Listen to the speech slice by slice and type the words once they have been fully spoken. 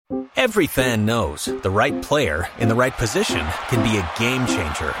Every fan knows the right player in the right position can be a game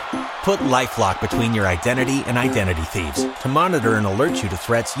changer. Put LifeLock between your identity and identity thieves to monitor and alert you to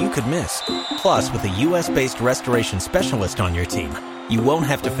threats you could miss. Plus, with a U.S.-based restoration specialist on your team, you won't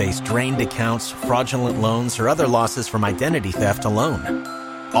have to face drained accounts, fraudulent loans, or other losses from identity theft alone.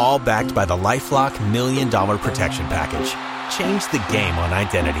 All backed by the LifeLock $1 Million Protection Package. Change the game on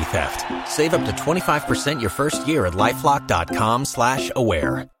identity theft. Save up to 25% your first year at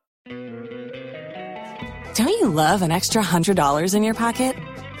LifeLock.com/aware. Don't you love an extra $100 in your pocket?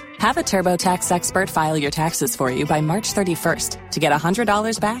 Have a TurboTax expert file your taxes for you by March 31st to get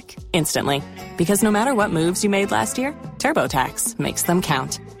 $100 back instantly. Because no matter what moves you made last year, TurboTax makes them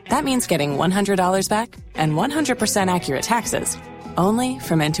count. That means getting $100 back and 100% accurate taxes only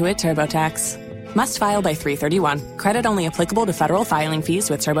from Intuit TurboTax. Must file by 3/31. Credit only applicable to federal filing fees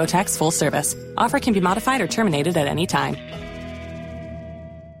with TurboTax full service. Offer can be modified or terminated at any time.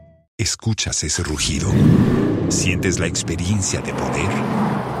 ¿Escuchas ese rugido? ¿Sientes la experiencia de poder?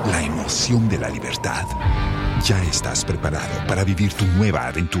 ¿La emoción de la libertad? Ya estás preparado para vivir tu nueva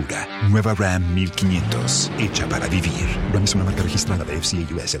aventura. Nueva Ram 1500, hecha para vivir. Ram es una marca registrada de FCA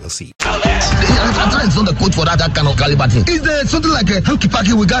US LLC. It's not the code for that kind of caliber thing. Is there something like a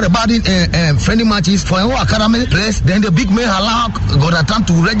hanky-packy we got about it friendly matches for our academy players? Then the big man allowed got a time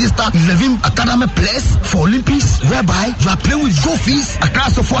to register 11 academy players for Olympics, whereby you are playing with Gofies, a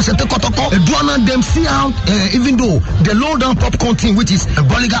class of force, and Tekotoko, and do not them see out, even though the low-down popcorn team, which is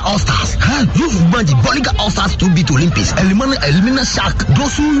Bolliger All-Stars, you want the Bolliger All-Stars to beat Olympics. Elimina Shark,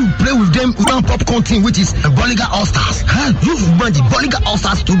 those who play with them, low-down popcorn team, which is Bolliger All-Stars, you want the Bolliger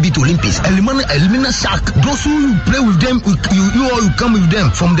All-Stars to beat Olympics. Elimina Shark, those who play with them, you all come with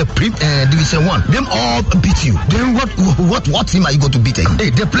them from the Division 1. Them all beat you. Then what team are you going to beat? Hey,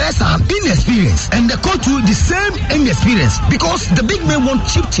 the players are inexperienced, and the coach with the same inexperience because the big men want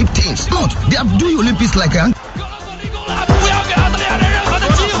cheap things. Not they are doing Olympics like a.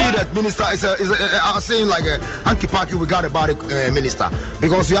 That minister is saying like a hanky-packy we got about it, minister,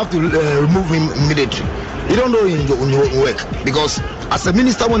 because you have to remove him immediately. You don't know in your work because as a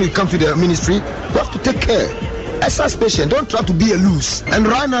minister, when you come to the ministry, you have to take care. Exercise patient, don't try to be a loose. And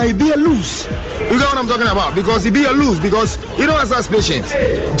right now, he be a loose. You get what I'm talking about? Because he be a loose because you don't exercise patient.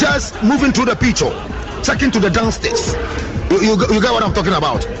 Just moving through the picture, checking to the downstairs. You get what I'm talking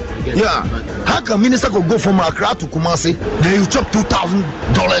about? Yeah. How can minister could go from Accra to Kumasi, then you chop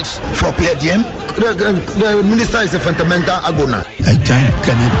 $2,000 for a PDM? The minister is a fundamental agona. I thank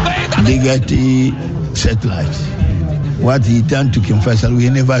Liberty Satellite. What he done to Kim Faisal, we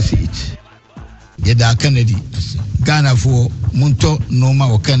never see it. Yeda Kennedy, Ghana for Munto Noma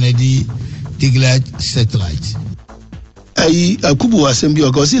or Kennedy Tiglat Satellite. Kubu Assembly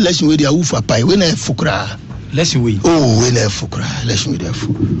or Gossi election with their Ufa Pai, when I Fukra. Lesson way. Oh, when I Fukra, election with their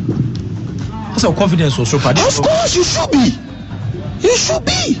food. That's our confidence also. Of course, you should be. You should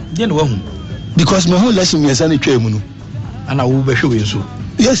be. Then what? Because my whole lesson is any tremunu. And I will be sure you so.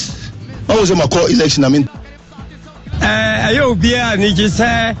 Yes. I was in my call election, I mean. Ayo bia ni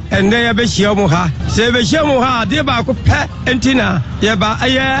jise ende ya be hia ha se be hia ha de ba ko pe entina ye ba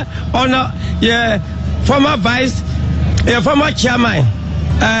aye ona ye former vice ye former chairman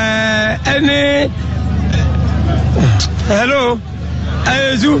any hello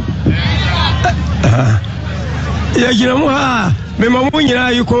ayezu ye gina mu ha me mamu nyina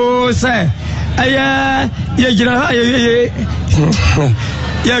yiko se aye ye gina ha ye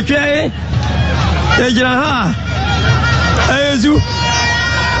twa ye gina ha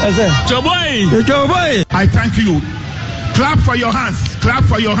Joboy. I thank you. Clap for your hands. Clap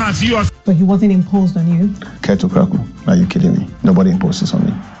for your hands. But he wasn't imposed on you. Keto Kraku. Are you kidding me? Nobody imposes on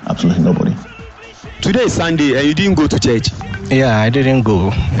me. Absolutely nobody. Today is Sunday and you didn't go to church. Yeah, I didn't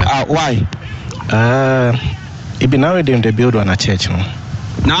go. Why? It been already in the build on a church. No?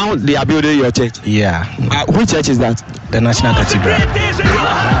 Now they are building your church. Yeah. Which church is that? The National Cathedral.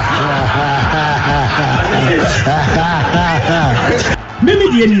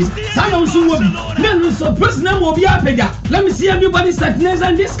 Mimi Dennis, son of Suwobi, men so personal will be up. Let me see everybody satanize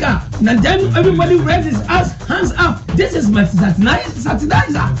on this car. And then everybody raises us hands up. This is my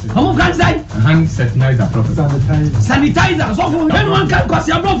sanitizer. How much say? Hand sanitizer, Professor. Sanitizer. So anyone can cause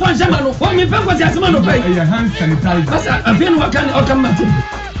your blood for Shamano. What me pay for your Shamano pay? Hand sanitizer. I'm feeling what can come back.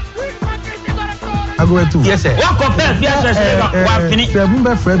 Yes, sir. What compare? Yes, sir. What finish?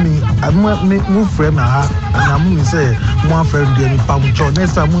 Remember, friend me. I'm move friend. I'm say one friend. Dem pamucho.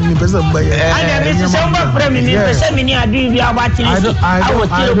 Next time, me person buy. I dem say one friend me. Person me ni adu bi abati nesi. I will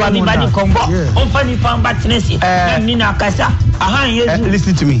tell you what body combo. On funny fan bat nesi. Me na kasa. Aha yesu.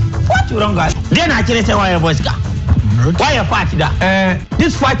 Listen to me. What you wrong guy? Then I tell you say why boys ka. Why a fight that?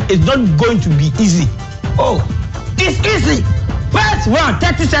 This fight is not going to be easy. Oh, it's easy. First one,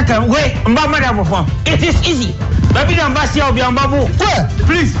 30 seconds. Wait, it is easy. Maybe the ambassador will be on Babu.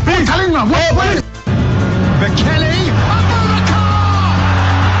 Please. Wait. McKelly.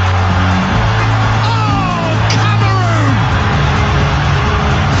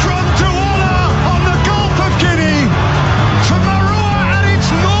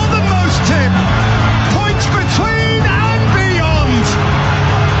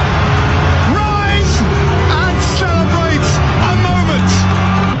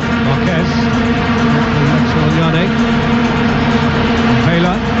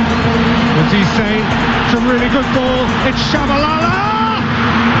 It's a really good ball. It's Shabalala.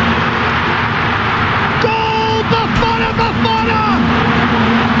 Goal, Bafana.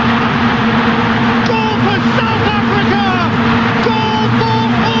 Goal for South Africa. Goal for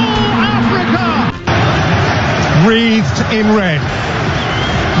all Africa. Wreathed in red.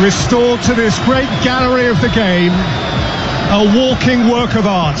 Restored to this great gallery of the game. A walking work of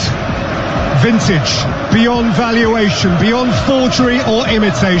art. Vintage, beyond valuation, beyond forgery or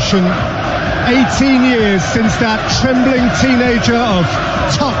imitation. 18 years since that trembling teenager of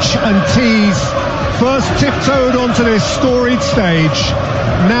touch and tease first tiptoed onto this storied stage.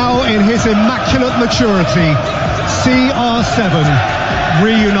 Now in his immaculate maturity, CR7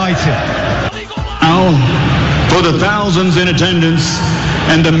 reunited. Now, for the thousands in attendance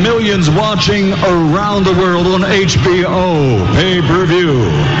and the millions watching around the world on HBO pay-per-view.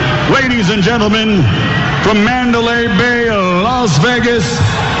 Ladies and gentlemen, from Mandalay Bay, Las Vegas,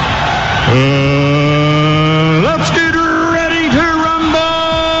 let's get ready to rumble!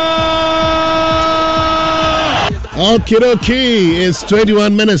 Okay, it's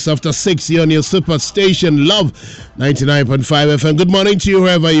 21 minutes after 6 here on your super station, Love 99.5 FM. Good morning to you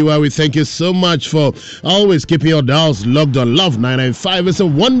wherever you are. We thank you so much for always keeping your dials logged on Love 995. It's a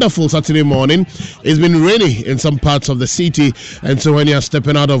wonderful Saturday morning. It's been rainy in some parts of the city, and so when you're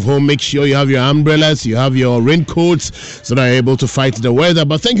stepping out of home, make sure you have your umbrellas, you have your raincoats, so that you're able to fight the weather.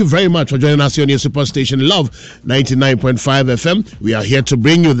 But thank you very much for joining us here on your super station, Love 99.5 FM. We are here to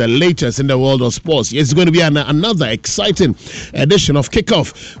bring you the latest in the world of sports. It's going to be another exciting edition of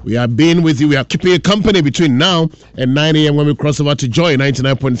Kickoff. We are being with you. We are keeping you company between now and 9 a.m. when we cross over to Joy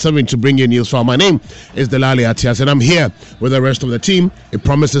 99.7 to bring you news from. My name is Delali Atias, and I'm here with the rest of the team. It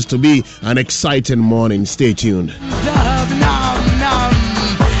promises to be an exciting morning. Stay tuned.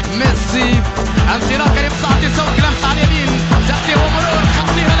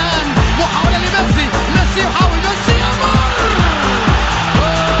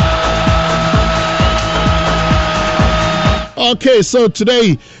 Okay, so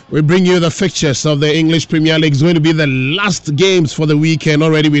today we bring you the fixtures of the English Premier League. It's going to be the last games for the weekend.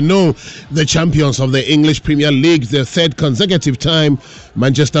 Already we know the champions of the English Premier League, the third consecutive time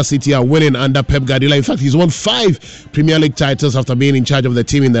Manchester City are winning under Pep Guardiola. In fact, he's won 5 Premier League titles after being in charge of the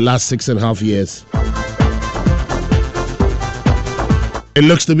team in the last 6.5 years. It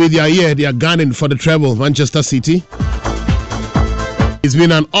looks to be their year. They are gunning for the treble, Manchester City. It's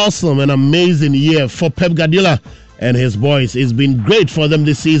been an awesome and amazing year for Pep Guardiola and his boys. It's been great for them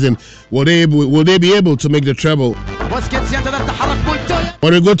this season. Will they be able to make the treble?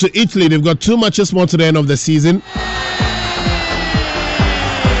 When we go to Italy, they've got 2 matches more to the end of the season.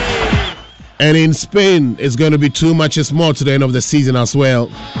 And in Spain, it's going to be 2 matches more to the end of the season as well.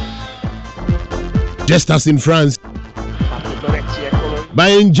 Just as in France.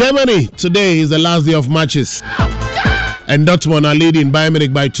 But in Germany, today is the last day of matches. And Dortmund are leading Bayern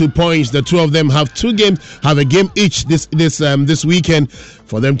Munich by 2 points. The two of them have a game each this weekend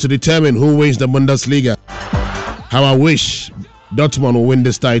for them to determine who wins the Bundesliga. How I wish Dortmund will win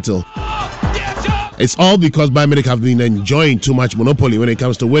this title. It's all because Bayern Munich have been enjoying too much monopoly when it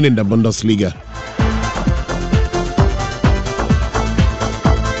comes to winning the Bundesliga.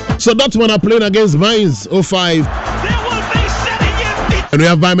 So Dortmund are playing against Mainz 05. And we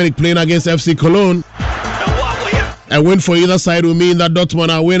have Bayern Munich playing against FC Cologne. A win for either side will mean that Dortmund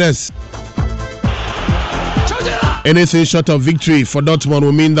are winners. Anything short of victory for Dortmund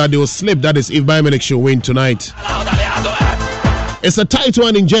will mean that they will slip. That is if Bayern Munich should win tonight. It's a tight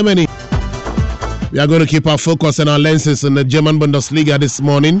one in Germany. We are going to keep our focus and our lenses on the German Bundesliga this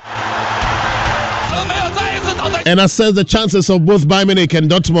morning and assess the chances of both Bayern Munich and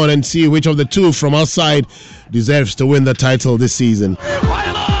Dortmund and see which of the two from our side deserves to win the title this season.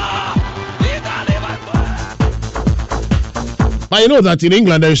 But you know that in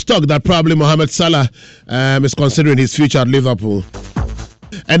England there is talk that probably Mohamed Salah is considering his future at Liverpool.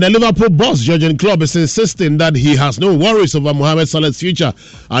 And the Liverpool boss, Jurgen Klopp, is insisting that he has no worries over Mohamed Salah's future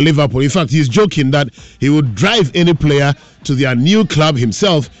at Liverpool. In fact, he's joking that he would drive any player to their new club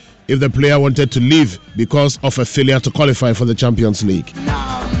himself if the player wanted to leave because of a failure to qualify for the Champions League.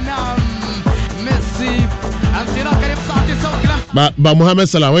 But Mohamed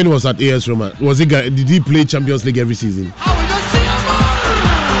Salah, when he was at AS Roma, did he play Champions League every season?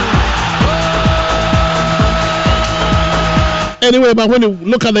 Anyway, but when you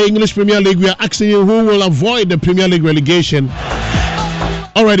look at the English Premier League, we are asking you who will avoid the Premier League relegation.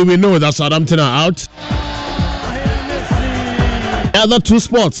 Already we know that Southampton are out. Other two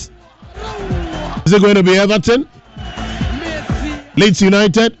spots. Is it going to be Everton? Leeds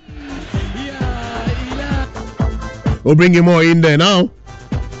United? We'll bring you more in there now.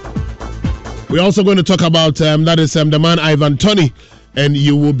 We're also going to talk about the man Ivan Toney, and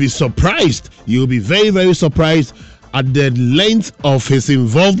you will be surprised. You will be very, very surprised at the length of his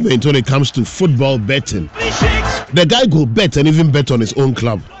involvement when it comes to football betting. The guy go bet and even bet on his own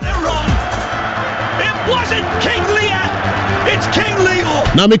club. It wasn't King Lear, it's King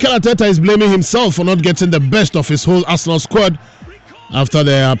Leo. Now Mikel Arteta is blaming himself for not getting the best of his whole Arsenal squad after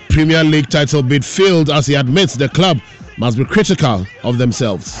their Premier League title bid failed, as he admits the club must be critical of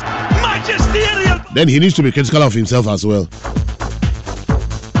themselves. Magisterial. Then he needs to be critical of himself as well.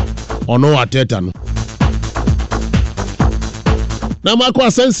 Or no Arteta. No? Now Marco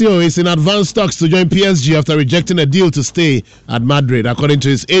Asensio is in advanced talks to join PSG after rejecting a deal to stay at Madrid, according to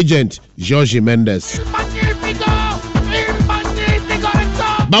his agent, Jorge Mendes.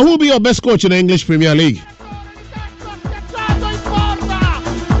 But who will be your best coach in the English Premier League?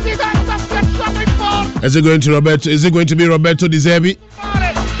 Is it going to be Roberto De Zerbi?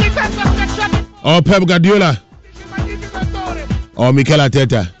 Or Pep Guardiola? Or Mikel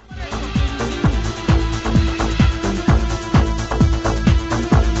Arteta?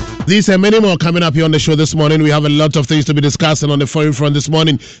 These and many more coming up here on the show this morning. We have a lot of things to be discussing on the foreign front this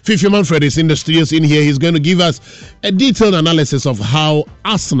morning. Fifi Manfred is in the studios in here. He's going to give us a detailed analysis of how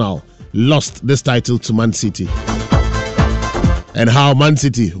Arsenal lost this title to Man City and how Man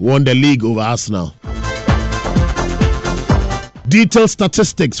City won the league over Arsenal. Detailed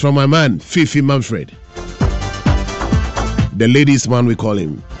statistics from my man, Fifi Manfred. The ladies' man, we call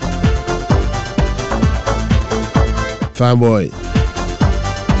him. Fanboy.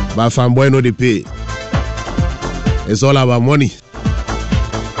 But fanboy no they pay. It's all about money.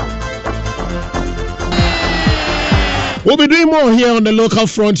 We'll be doing more here on the local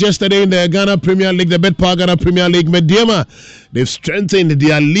front. Yesterday in the Ghana Premier League, the Betpower Ghana Premier League, Mediema, they've strengthened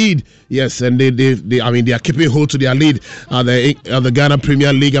their lead. Yes, and they are keeping hold to their lead at the Ghana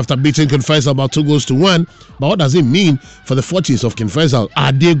Premier League after beating King Faisal about 2-1. But what does it mean for the 40s of King Faisal?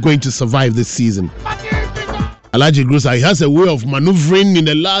 Are they going to survive this season? Alhaji Grusa, he has a way of maneuvering in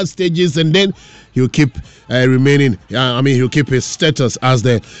the last stages, and then he'll keep remaining. He'll keep his status as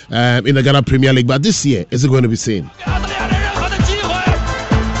in the Ghana Premier League. But this year, is it going to be same?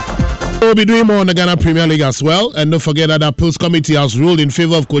 We'll be doing more on the Ghana Premier League as well. And don't forget that the appeals committee has ruled in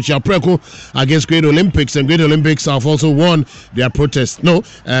favor of Coach Apreko against Great Olympics. And Great Olympics have also won their protest.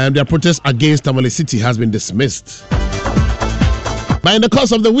 Their protest against Tamale City has been dismissed. But in the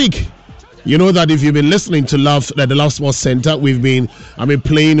course of the week, you know that if you've been listening to the Love Sports Center, we've been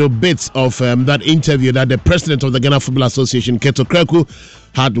playing bits of that interview that the president of the Ghana Football Association, Keto Kreku,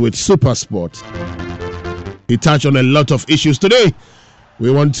 had with SuperSport. He touched on a lot of issues today.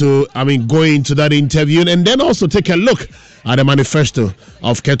 We want to, go into that interview and then also take a look at the manifesto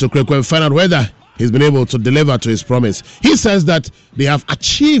of Keto Kreku and find out whether he's been able to deliver to his promise. He says that they have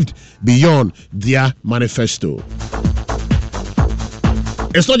achieved beyond their manifesto.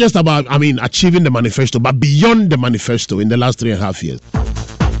 It's not just about, achieving the manifesto, but beyond the manifesto in the last 3.5 years.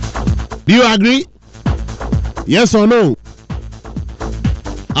 Do you agree? Yes or no?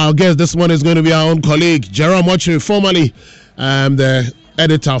 Our guest this one is going to be our own colleague, Jerome Ochiri, formerly the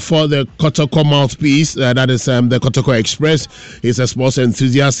editor for the Kotoko Mouthpiece, that is the Kotoko Express. He's a sports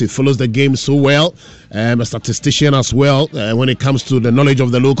enthusiast. He follows the game so well. A statistician as well. When it comes to the knowledge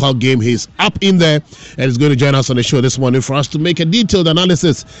of the local game, he's up in there and he's going to join us on the show this morning for us to make a detailed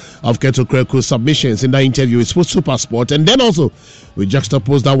analysis of Keto Kreku's submissions in that interview with SuperSport. And then also we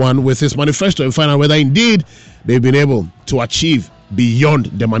juxtapose that one with his manifesto and find out whether indeed they've been able to achieve beyond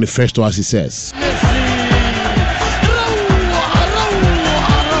the manifesto, as he says.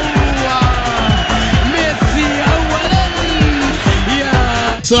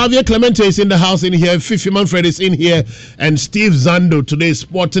 So Javier Clemente is in the house in here, Fifi Manfred is in here, and Steve Zando today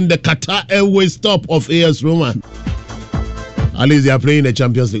sporting the Qatar Airways top of AS Roma. At least they are playing the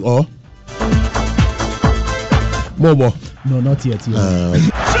Champions League. Mobo, No, not yet.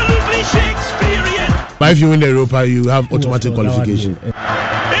 Absolutely Shakespearean. But if you win the Europa, you have automatic qualification.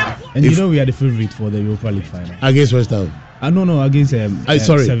 And you know we are the favorite for the Europa League final. Against West Ham? No, against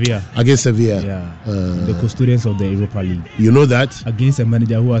Sevilla. Against Sevilla. Yeah. The custodians of the Europa League. You know that? Against a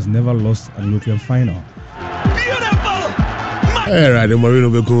manager who has never lost an European final. Beautiful. All right, Marino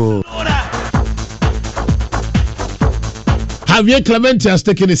Beko. Javier Clemente has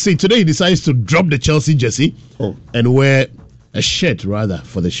taken a seat. Today he decides to drop the Chelsea jersey and wear a shirt rather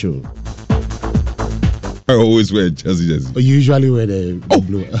for the show. I always wear Chelsea jersey. You usually wear the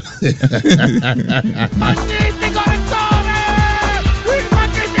blue.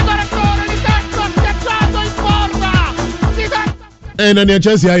 And on your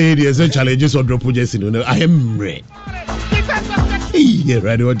Chelsea, I hear the challenges or drop jersey. I am ready. Yeah,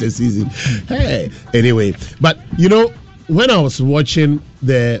 right. What a season. Hey, anyway, but you know, when I was watching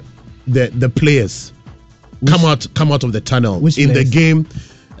the players come out of the tunnel in the game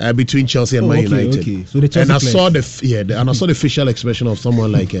between Chelsea and Man United, okay. So the Chelsea and I players. saw the facial expression of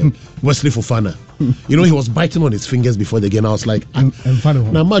someone like Wesley Fofana. You know, he was biting on his fingers before the game. I was like,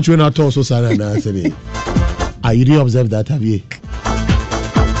 now much when I told so sad and you really observe that, have you?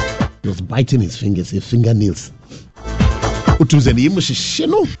 He was biting his fingernails.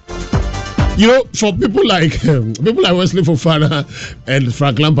 You know, for people like Wesley Fofana and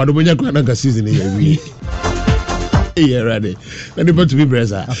Frank Lampard, when you're going to season yeah, ready. And you to be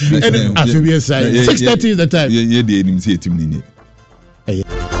Breza. And after 6:30 is the time. Yeah, the enemy see team.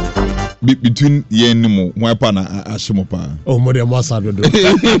 Between Yenimo, Wapana, Ashimopa. Oh, Modia Masado.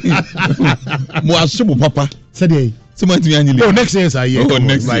 Mo Ashimo Papa. Said he. Someone to Annie. Oh, next year, oh,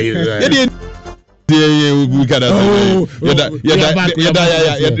 next year. Yeah, we got that.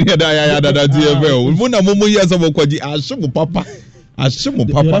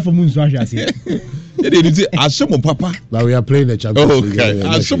 But we are playing the Champions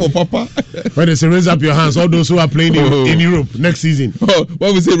League. Papa. When they say raise up your hands, all those who are playing in Europe next season.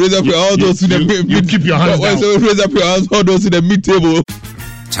 When we say raise up your all those in the you keep your hands down. When we say raise up your hands, all those in the mid table.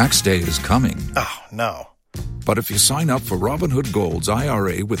 Tax day is coming. Oh, no. But if you sign up for Robinhood Gold's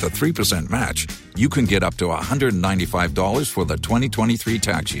IRA with a 3% match, you can get up to $195 for the 2023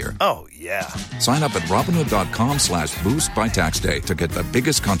 tax year. Oh, yeah. Sign up at Robinhood.com/boost by tax day to get the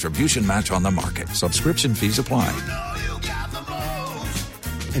biggest contribution match on the market. Subscription fees apply.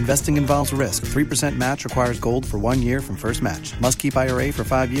 Investing involves risk. 3% match requires gold for 1 year from first match. Must keep IRA for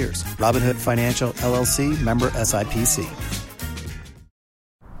 5 years. Robinhood Financial, LLC, member SIPC.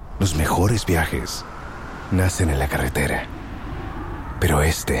 Los mejores viajes nacen en la carretera, pero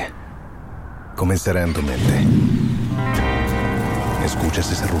este comenzará en tu mente.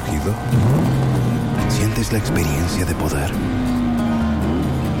 ¿Escuchas ese rugido? ¿Sientes la experiencia de poder?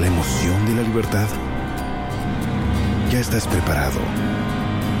 ¿La emoción de la libertad? Ya estás preparado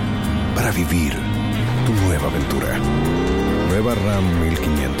para vivir tu nueva aventura. Nueva RAM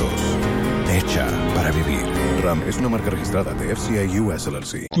 1500. Hecha para vivir. RAM es una marca registrada de FCA US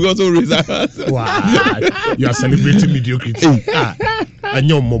LLC. Wow. You are celebrating mediocrity. And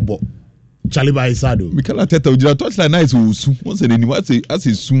your mobo. Chaliba Isado. Mikala Teta, you touch like nice. Once an anyway, as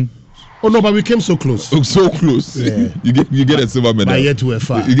is soon. Oh no, but we came so close. Oh, so close. Yeah. You get a silver medal. But yet we are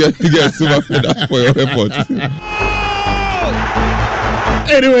far. You get a silver medal for your effort.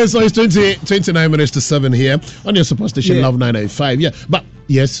 Anyway, so it's 29 minutes to 7 here on your superstation Love 995. Yeah, but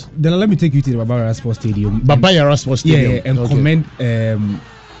yes. Then let me take you to the Baba Yara Sports Stadium. Baba Yara Sports Stadium. Yeah, and commend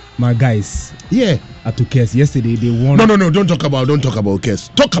my guys. Yeah. At Tukes. Yesterday they won. No, don't talk about Kes.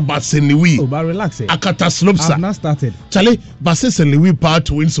 Talk about St. Louis. Oh, but relax. Akata Slopsa. I've not started. Charlie, but St. Louis part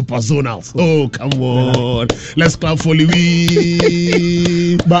to win Super Zonals. Oh, come on. Let's clap for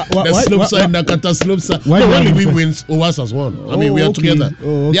Louis. But the Slopsa and Akata Slopsa. No, when Louis wins, Owas has won. I mean, we are together.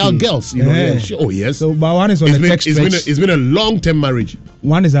 Oh, okay. They are girls, you know. Yeah. Oh, yes. So, but one is on the text stretch. It's been a long-term marriage.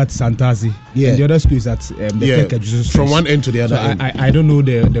 One is at Santazi. Yeah. And the other school is at the from one end to the other end. I don't know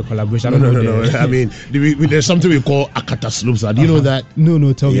the collaboration. No. I mean, there's something we call Akata Slopsa. Do you know that?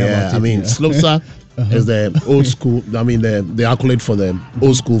 No, tell me about it. I mean, Slopsa is the old school. I mean, the accolade for the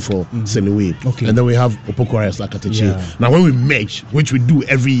old school for St. Louis. Okay. And then we have Opokwara as Akatechi. Yeah. Now, when we merge, which we do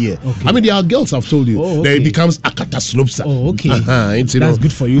every year, I mean, there are girls, I've told you, then it becomes Akata Slopsa. Oh, okay. That's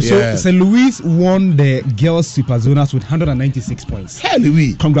good for you. Yeah. So, St. Louis won the girls Super Zonas with 196 points. Hey,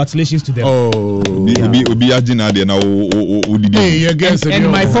 Louis. Congratulations to them. Oh. And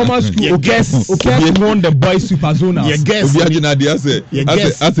my former school, Okes won the boys Super Zonas. Yeah, guess. The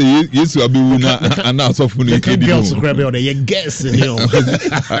girls grab it. You guess.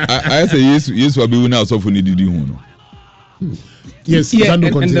 I say yes. Will be winner of the Didi. Yes, yeah,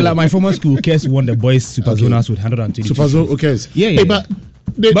 and my former school, Kes won the boys Super Zonals with 120. Super Zonals, okay. Yeah. Hey, but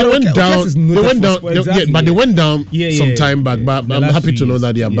they went down. But they went down some time back. But I'm happy to know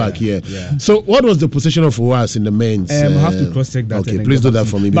that they are back here. Yeah. So, what was the position of UAS in the men's? I have to cross-check that. Okay, please do that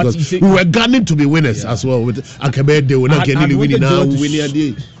for me because we were gunning to be winners as well. With Akabe, they were not getting winning now.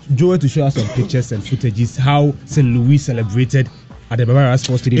 Joel to show us some pictures and footages how St. Louis celebrated at the Barbara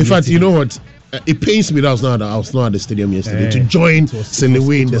Sports Stadium. In fact, you know what? It pains me that I was not at the stadium yesterday to join St.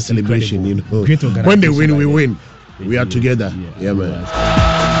 Louis in the celebration. You know, when they win, we win. We are together. Yeah, man.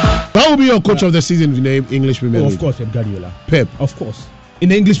 That will be your coach of the season in the English Premier League. Of course, Pep Guardiola. Pep, of course, in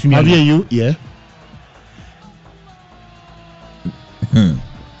the English Premier League. You? Yeah.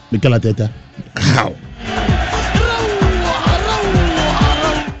 Mikel Arteta. How?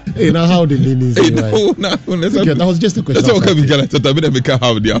 Hey, now how did they need that was just a question. That's okay, Mikel Arteta. I mean, Mikel,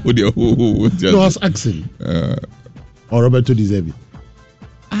 how they no, I was asking. Or Roberto De Zerbi.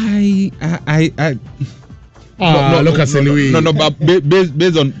 Look at St. Louis. No, but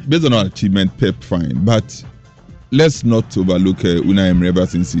based on our achievement, Pep fine. But let's not overlook Unai Emery ever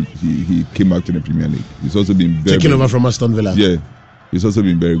since he came back to the Premier League. He's also been taking over from Aston Villa. Yeah, he's also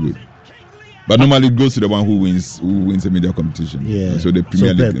been very good. But normally it goes to the one who wins a media competition. Yeah. So the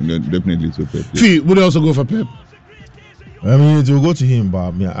Premier League definitely so Pep. Yeah. Would they also go for Pep? I mean, it will go to him,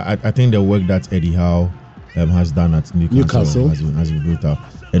 but I think the work that Eddie Howe has done at Newcastle has been brutal.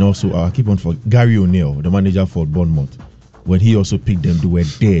 And also, I keep on for Gary O'Neill, the manager for Bournemouth, when he also picked them, they were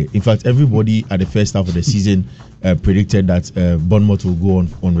there. In fact, everybody at the first half of the season predicted that Bournemouth will go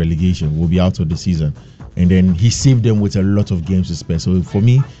on relegation, will be out of the season. And then he saved them with a lot of games to spare. So for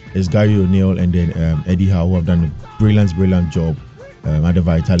me, it's Gary O'Neill and then Eddie Howe who have done a brilliant job at the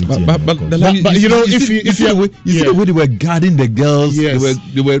Vitality. But you know, if you see the way they were guarding the girls, yes.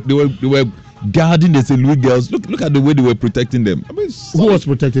 they were guarding the St. Louis girls. Look at the way they were protecting them. I mean, who was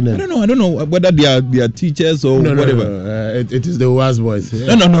protecting them? I don't know whether they are teachers or whatever. No. It is the WAS boys.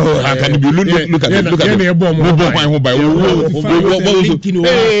 Yeah. No. How can it be? Look at them.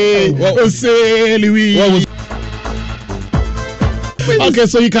 Okay,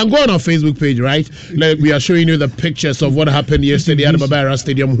 so you can go on our Facebook page, right? Like we are showing you the pictures of what happened yesterday at the Barbara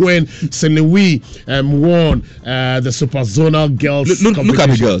Stadium when St. Louis won the Super Zonal Girls competition. Look at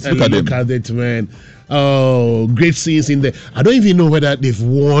the girls. Look at it, man. Oh, great scenes in there. I don't even know whether they've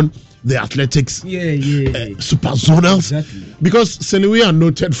won the athletics Super Zonals, exactly. Because St. Louis are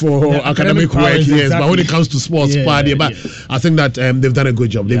noted for academic work, yes, exactly. But when it comes to sports, I think that they've done a good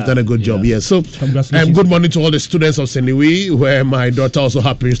job. They've done a good job, yes. So, good morning to all the students of St. Louis, where my daughter also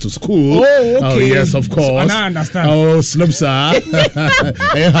happens to school. Oh, okay. Oh, yes, of course. And I understand. Oh, Slumsa.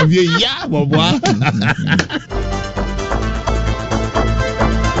 Have you? Yeah, Baba.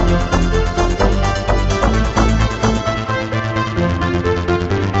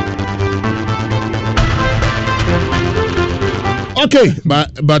 Okay,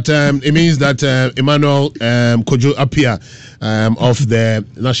 but it means that Emmanuel Kojo Appiah of the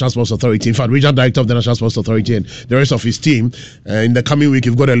National Sports Authority, in fact, Regional Director of the National Sports Authority, and the rest of his team, in the coming week,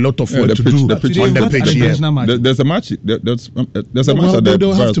 you've got a lot of work to do on the pitch. There's a match. There's a match.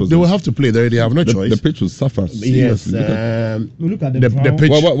 They will have to play. They have no choice. The pitch will suffer. Yes. Look at the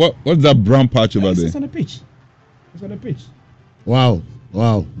pitch. What's that brown patch over there? It's on the pitch. It's on the pitch. Wow.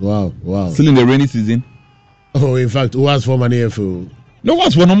 Still in the rainy season. Oh, in fact, who has for money? No,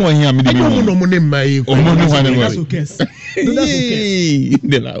 what's one more here? I don't know money. That's okay. That's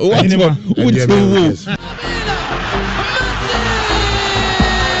okay.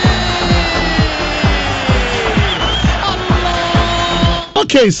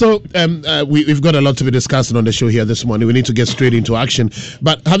 Okay, so we've got a lot to be discussing on the show here this morning. We need to get straight into action.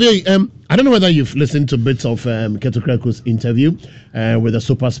 But Javier, I don't know whether you've listened to bits of Keto Kreku's interview with the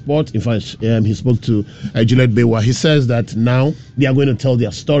Super Sport. In fact, he spoke to Juliet Bewa. He says that now they are going to tell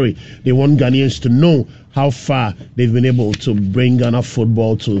their story. They want Ghanaians to know how far they've been able to bring Ghana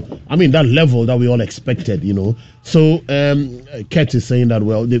football to, that level that we all expected, you know. So Ket is saying that,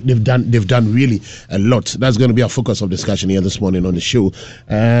 well, they've done really a lot. That's going to be our focus of discussion here this morning on the show.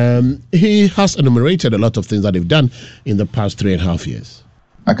 He has enumerated a lot of things that they've done in the past 3.5 years.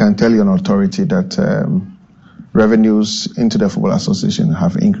 I can tell you on authority that revenues into the Football Association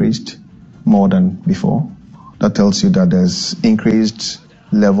have increased more than before. That tells you that there's increased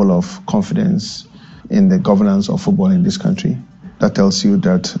level of confidence in the governance of football in this country. That tells you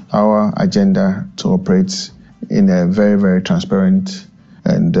that our agenda to operate in a very, very transparent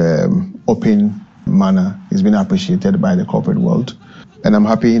and open manner is being appreciated by the corporate world. And I'm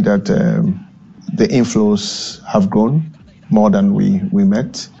happy that the inflows have grown more than we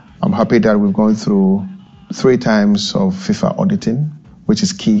met. I'm happy that we've gone through 3 times of FIFA auditing, which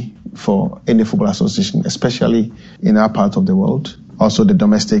is key for any football association, especially in our part of the world. Also, the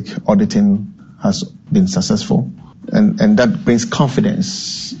domestic auditing has been successful, and that brings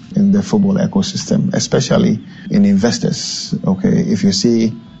confidence in the football ecosystem, especially in investors. Okay, if you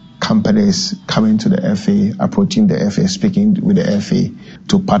see companies coming to the FA, approaching the FA, speaking with the FA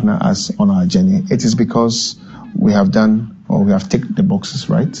to partner us on our journey, it is because we have done, or we have ticked the boxes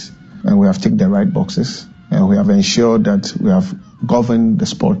right, and we have ticked the right boxes, and we have ensured that we have governed the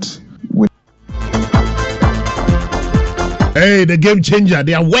sport with. Hey, the game changer,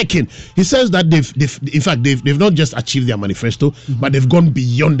 they are working. He says that they've not just achieved their manifesto, but they've gone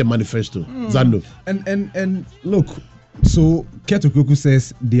beyond the manifesto. Zando. And look, so Keto Koku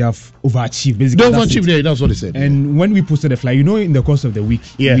says they have overachieved. Basically, they overachieved. That's what he said. And when we posted the flyer, in the course of the week,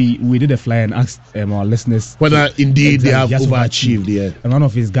 we did a flyer and asked our listeners whether indeed they have overachieved. Yeah. And one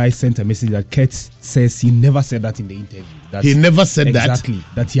of his guys sent a message that Ket says he never said that in the interview. He never said exactly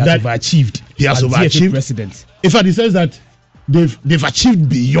that he has overachieved. He has overachieved. President. In fact, he says that they've achieved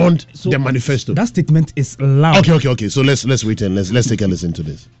beyond the manifesto. That statement is loud. Okay. So let's wait and let's take a listen to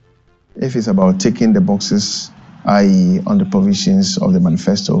this. If it's about ticking the boxes, i.e., on the provisions of the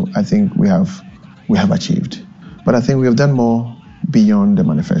manifesto, I think we have achieved. But I think we have done more beyond the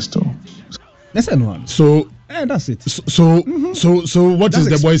manifesto. That's one. So that's it. So what is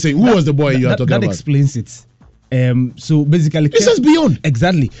the boy saying? Who was the boy you are talking about? That explains it. So basically, it says beyond.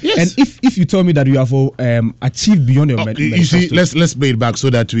 Exactly. Yes. And if you tell me that you have achieved beyond your manifesto, you see, let's play it back so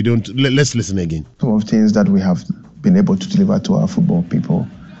that we don't. Let's listen again. Some of the things that we have been able to deliver to our football people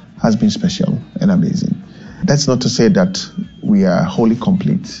has been special and amazing. That's not to say that we are wholly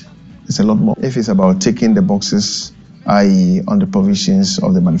complete. It's a lot more. If it's about ticking the boxes, i.e., on the provisions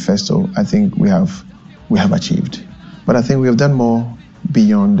of the manifesto, I think we have achieved. But I think we have done more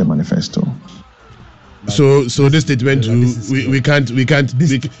beyond the manifesto. So this statement, we can't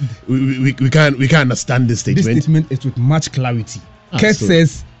understand this statement. This statement is with much clarity. Ket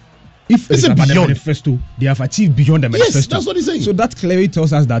says, if it's about the manifesto, they have achieved beyond the manifesto. Yes, that's what he's saying. So that clearly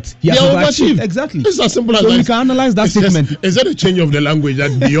tells us that he has overachieved. Exactly. It's as simple as so we can analyze that statement. Is that a change of the language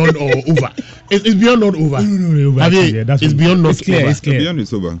that beyond or over? It's beyond not over. No, it's beyond not over. It's clear. Beyond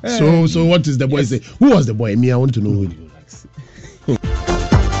is over. So what is the boy saying? Who was the boy? Me, I want to know who he likes.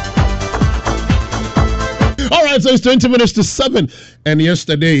 All right, so it's 20 minutes to 7. And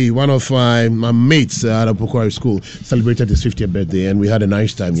yesterday, one of my mates at Apokore School celebrated his 50th birthday, and we had a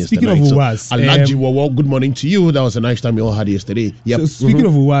nice time yesterday. Speaking of Uwas, Alaji Wawa, good morning to you. That was a nice time you all had yesterday. Yep. So speaking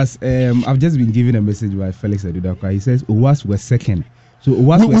of Uwas, I've just been given a message by Felix Adudakwa. He says Uwas were second. So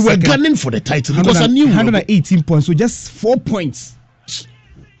Uwas we were gunning for the title because I knew 118 points, so just 4 points.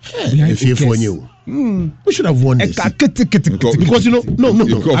 If you for you. We should have won this because because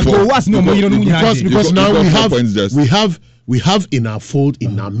now we have in our fold,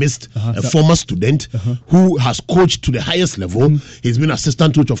 in our midst, a former student who has coached to the highest level. He's been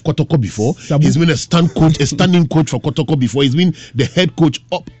assistant coach of Kotoko before. He's been a standing coach for Kotoko before. He's been the head coach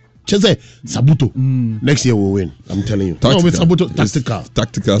up. Cheze Sabuto. Next year we'll win. I'm telling you. Tactical. No, with Sabuto,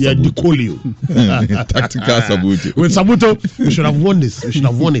 tactical. Yeah, Sabuto. decall you. Tactical Sabuto. With Sabuto, we should have won this. We should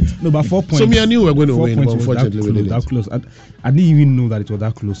have won it. No, but 4 points. So me, I knew we were going to win, but unfortunately we didn't. That close. I didn't even know that it was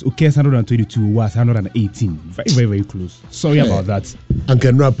that close. Okay, 122 was 118. Very, very, very close. Sorry about that. And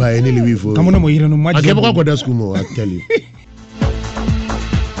can rap any leave for. Come on, I can't go to school. I tell you.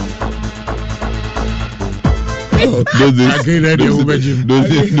 Those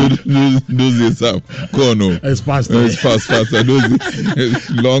days have gone. It's fast. It's fast. Those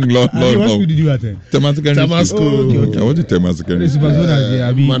long. What school did you attend? Tema school. I went to Tema Secondary School.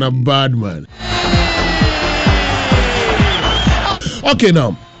 Man, a bad man. Okay,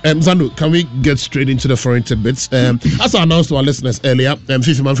 now. Zanu, can we get straight into the foreign tidbits? As I announced to our listeners earlier,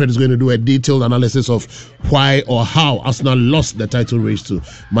 Fifi Manfred is going to do a detailed analysis of why or how Arsenal lost the title race to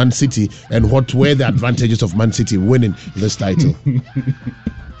Man City and what were the advantages of Man City winning this title.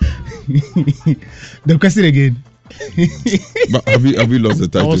 The question again. But have you lost the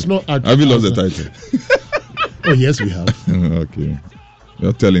title? Have you lost the title? Oh, yes, we have. Okay.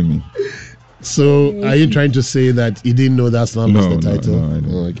 You're telling me. So, are you trying to say that you didn't know that's not lost the title? No, I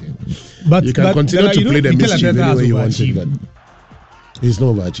don't. Oh, okay. But you can continue to play the mystery any way you want it. But he's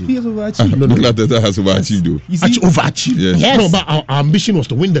not overachieved. He has overachieved. Mikel Arteta has overachieved, though. Overachieved? Yes. No, but our ambition was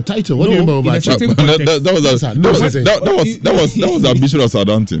to win the title. What do you mean by overachieved? That was the ambition of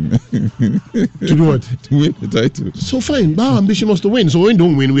Southampton. To do what? To win the title. So fine, but our ambition was to win. So when we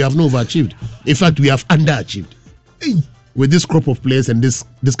don't win, we have not overachieved. In fact, we have underachieved. With this crop of players and this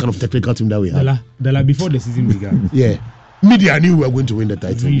kind of technical team that we have. Dala, before the season began, yeah, Media knew we were going to win the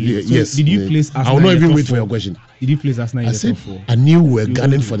title. Really? So yes. Did you place Arsenal? I will not even wait for your question. Did you place Arsenal in the top 4? I knew we were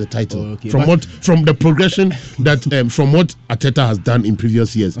gunning for the title. Okay. From the progression that from what Arteta has done in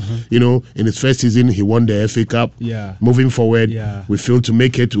previous years. You know, in his first season he won the FA Cup. Yeah. Moving forward, we failed to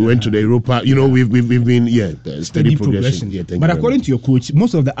make it. We went to the Europa. You know, we've been steady progression. Yeah, but according to your coach,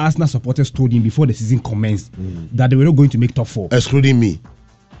 most of the Arsenal supporters told him before the season commenced that they were not going to make top 4, excluding me.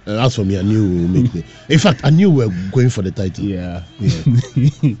 As for me, I knew we would make it. In fact, I knew we were going for the title. Yeah.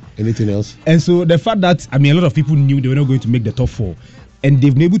 Anything else? And so the fact that a lot of people knew they were not going to make the top 4, and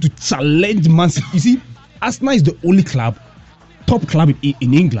they've been able to challenge Man City. You see, Arsenal is the only top club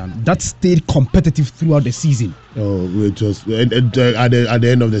in England that stayed competitive throughout the season. Oh, it was at the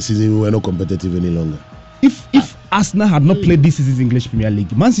end of the season we were not competitive any longer. If Arsenal had not played this season's English Premier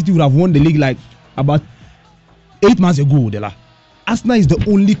League, Man City would have won the league like about 8 months ago. Arsenal is the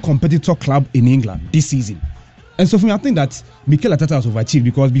only competitor club in England this season. And so for me, I think that Mikel Arteta has overachieved,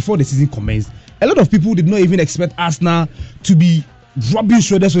 because before the season commenced, a lot of people did not even expect Arsenal to be rubbing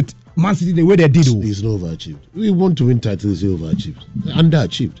shoulders with Man City the way they did. He's not overachieved. We want to win titles, he overachieved.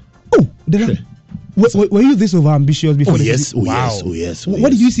 Underachieved. Were you this overambitious before the season? Yes.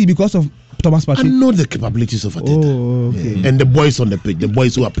 What did you see because of Thomas Partey? I know the capabilities of Arteta. Okay. And the boys on the pitch, the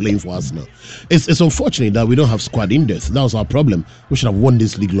boys who are playing for us now. It's unfortunate that we don't have squad in depth. That was our problem. We should have won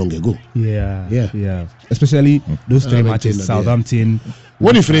this league long ago. Yeah. Especially those 3 matches, Southampton.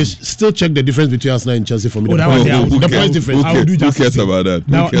 When you finish, still check the difference between Arsenal and Chelsea for me. The price difference. Who cares about that?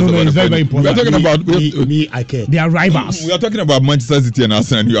 No, it's very, very important. We're talking about me. I care. They are rivals. We are talking about Manchester City and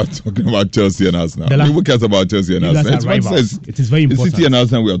Arsenal, and you are talking about Chelsea and Arsenal. Who cares about Chelsea and Arsenal? It is very important. It's City and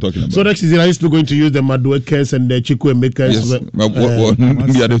Arsenal we are talking about. So next season, are you still going to use the Maduekes and the Chukwuemekes? Yes.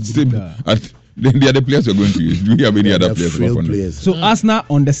 They are the same. They are the players you're going to use. Do we have any other players? So Arsenal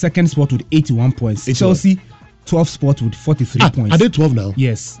on the second spot with 81 points. Chelsea 12 spots with 43 points. Are they 12 now?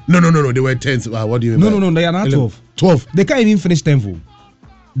 Yes. No. They were 10. What do you mean? No. They are not 12. 12. They can't even finish 10th.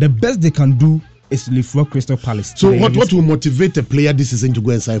 The best they can do is to leapfrog Crystal Palace. So what will motivate a player this season to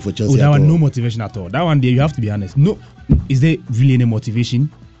go and sign for Chelsea? That one, no motivation at all. That one, there you have to be honest. No, is there really any motivation?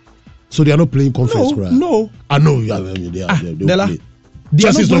 So they are not playing conference? No. I know they are.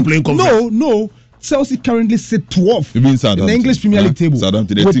 Chelsea's not playing conference. No. Chelsea currently sit 12th in the English Premier League table.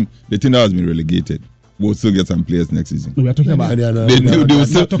 Southampton, the team that has been relegated will still get some players next season. We are talking about they will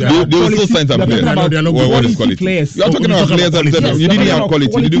still sign some players. What is quality? You are talking about players that you didn't have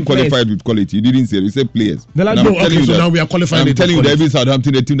quality. You didn't qualify with quality. You didn't say. You said players. So now we are qualifying. I'm telling you that every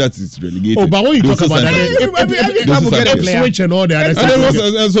Southampton, the team that is relegated. Oh, but when you talk about that, switch and all that.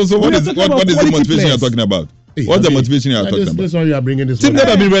 So what is the motivation you are talking about? What's the motivation you are talking about? This one you are bringing this. Team that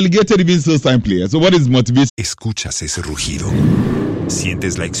have been relegated even still sign players. So what is motivation? ¿Escuchas ese rugido?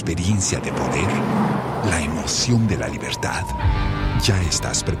 ¿Sientes la experiencia de poder? La emoción de la libertad. Ya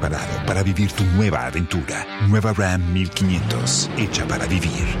estás preparado para vivir tu nueva aventura. Nueva Ram 1500, hecha para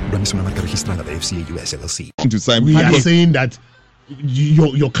vivir. Ram es una marca registrada de FCA US LLC. We are saying that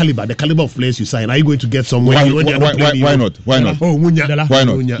your caliber, the caliber of players you sign, are you going to get somewhere? Why not? Oh, Munya. Why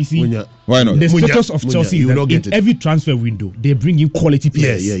not? Why not? The status of Chelsea is that in every transfer window, they bring in quality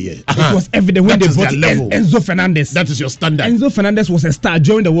players. Yeah. It was evident when they brought Enzo Fernandez. That is your standard. Enzo Fernandez was a star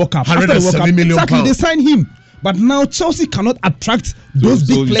during the World Cup. £107 million. Exactly, they signed him. But now Chelsea cannot attract those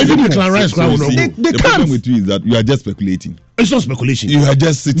big players. Even Declan Rice, they can't. Problem with you is that you are just speculating. It's not speculation. You are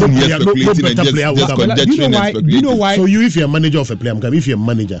just sitting here speculating and just conjecturing and speculating. You know why? So if you're a manager of a player, if you're a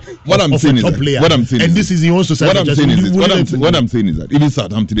manager of a top player, and this is he wants to sign, what I'm saying is that even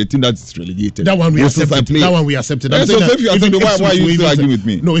Southampton, the team that's relegated, that one we accepted. So why are you still arguing with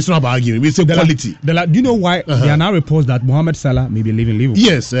me? No, it's not about arguing. We say quality. Do you know why there are now reports that Mohamed Salah may be leaving Liverpool?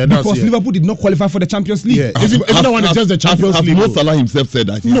 Yes, because Liverpool did not qualify for the Champions League. If that one is just the Champions League. Mo Salah himself said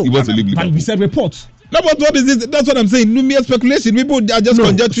that he wants to leave Liverpool. But we said reports. No, but what is this? That's what I'm saying. No mere speculation. People are just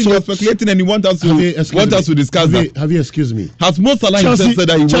conjecturing, you're speculating, and you want us to discuss that. Have you excused me? Has Mo Salah himself said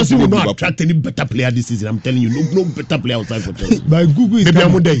that he wants to leave Liverpool? Chelsea will not attract any better player this season. I'm telling you, no better player outside for Chelsea. By Google is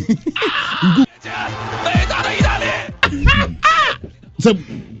coming. So,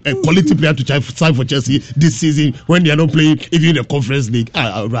 a quality player to try to sign for Chelsea this season when they are not playing even in the Conference League.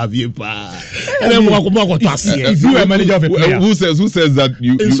 And then if you are a manager of a player, who says that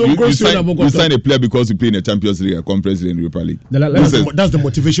you sign a player because you play in a Champions League, a Conference League, and Europa League? That's the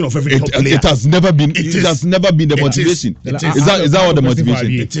motivation of every top player. It has never been. It has never been the motivation. Is that what the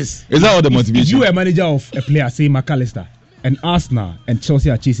motivation? It is. Is that what the motivation? If you are a manager of a player, say McAllister, and Arsenal and Chelsea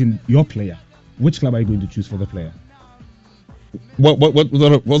are chasing your player, which club are you going to choose for the player?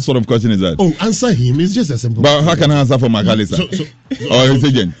 What sort of question is that? Oh, answer him. It's just a simple. But how can I answer for McAllister or his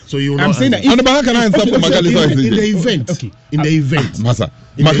agent? So you. I'm saying that. But how can I answer for McAllister? In the event. Okay. In the event. Massa.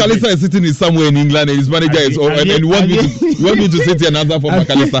 McAllister is sitting in somewhere in England and his manager is and want me to sit here and answer for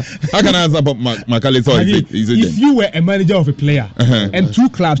McAllister. How can I answer for McAllister or his agent? If you were a manager of a player and two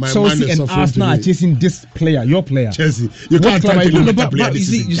clubs, Chelsea and Arsenal, are chasing this player, your player, Chelsea, you can't try to look at player. You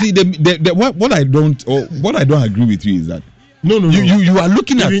see, what I don't agree with you is that. No. You are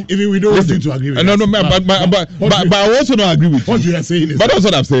looking at even we don't want you to agree with. No, but I also don't agree with you. What you are saying is. But that's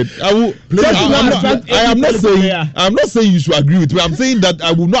what I've said. I'm not saying you should agree with me. I'm saying that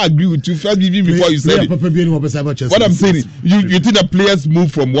I will not agree with you first before you said it. What I'm saying is, you think that players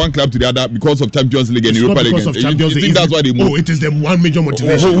move from one club to the other because of Champions League and Europa League. You think that's why they move? Oh, it is the one major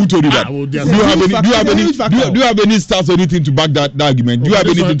motivation. Who told you that? Do you have any stats or anything to back that argument? Do you have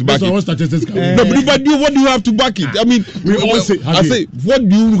anything to back it? No, but what do you have to back it? I mean. I say, what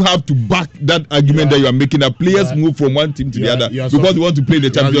do you have to back that argument that you are making that players move from one team to the other because they want to play the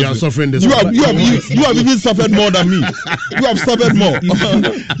Champions League? You have even suffered more than me. You have suffered more.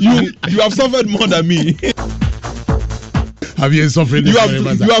 You have suffered more than me. Have you suffered? You have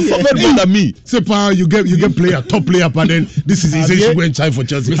suffered more than me. Say, you get player, top player, but then this is easy to go and try for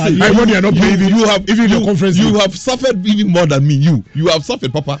Chelsea. I want you are not playing. You have even your conference. You have suffered even more than me. You have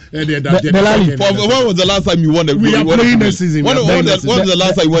suffered, Papa. When was the last time you won? We are playing this season. When was the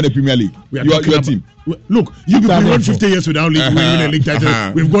last time you won the Premier League? Your team. Look, we won 50 years without league winning a league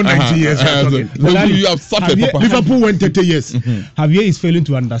title. We've gone 90 years. You have suffered, Papa. Liverpool went 30 years. Javier is failing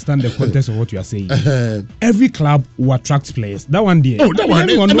to understand the context of what you are saying. Every club will attract players. That one there. Oh, that one.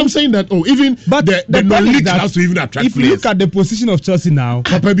 And I'm saying that. Oh, even but the non-league has to even attract if players. If you look at the position of Chelsea now,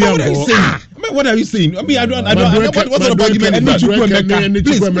 what are you saying? I mean, I don't. What sort of argument is that?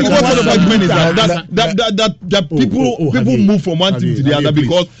 Please, what sort of argument is that? That people move from one team to the other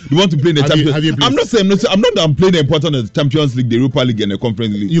because they want to play in the Champions League. I'm not downplaying the importance of the Champions League, the Europa League, and the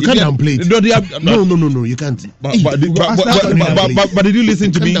Conference League. You can't downplay it. No, you can't. But did you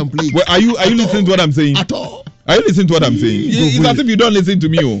listen to me? Are you listening to what I'm saying? At all. Are you listening to what I'm saying? It's as if you don't listen to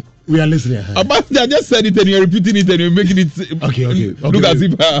me. Oh. We are listening. I just said it and you're repeating it and you're making it. Okay. Look as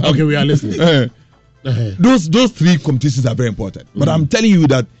if. Okay, we are listening. Those three competitions are very important. But I'm telling you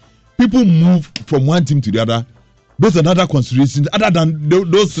that people move from one team to the other. Those are other considerations other than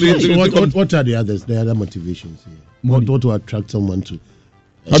those three. What are the others? The other motivations here? What to attract someone to?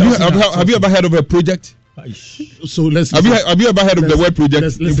 Have you ever heard of a project? So let's. Have you ever heard of the word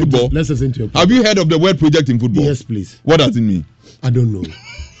project in football? Let's listen to your. Have you heard of the word project in football? Yes, please. What does it mean? I don't know.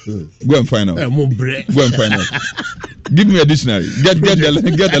 Go and find out. Go and find out. Give me a dictionary. Get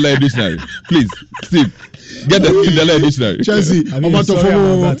the dictionary, please, Steve. Get the dictionary. Chelsea. I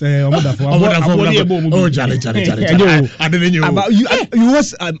didn't know. You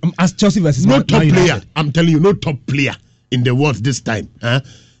was as Chelsea versus no top player. I'm telling you, no top player in the world this time.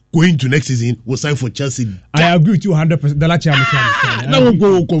 Going to next season, will sign for Chelsea. I agree with you 100%. Now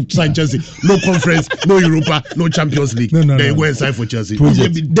we'll go sign Chelsea. No conference, no Europa, no Champions League. No. They go and sign for Chelsea. They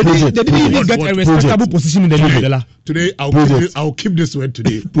didn't even get a respectable position in the league. Today, I'll keep this word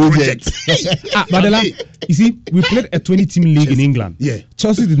today. Project. Badela, you see, we played a 20-team league in England. Yeah.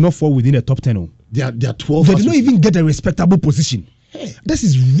 Chelsea did not fall within the top 10. They are 12. They did not even get a respectable position. This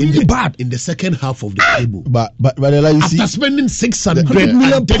is really bad in the second half of the table. But you see, after spending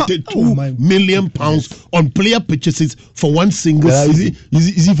 632 million pounds on player purchases for one single season. You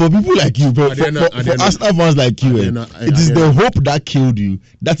see, for people like you, for Arsenal fans like you, it is the hope that killed you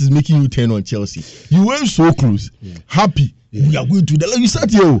that is making you turn on Chelsea. You were so close, happy. We are going to the you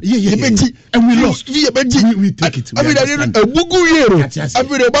sat here. And we lost. We take it. I mean,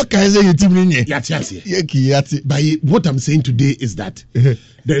 but what I'm saying today is that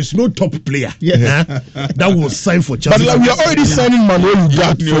there is no top player that will sign for Chelsea. But we are already signing Manuel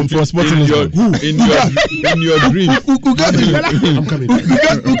Ugarte from Sporting Lisbon. In your dream. I'm coming.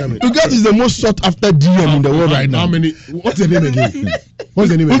 Ugarte is the most sought after DM in the world right now. How many? What's the name again?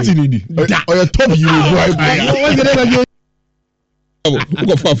 What's the name again? Or your top Euro. What's the name again?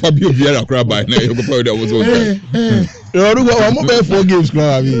 Fabio Vieira Kraba na you go for that was okay. I'm over 4 games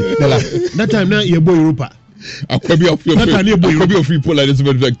now. That time now you boy Europa. Akwabi of free Poland is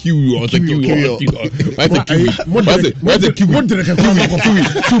like Q or the Q. What's the Q?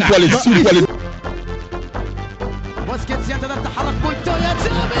 Two quality.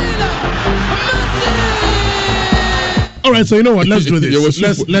 All right, so you know what? Let's do this.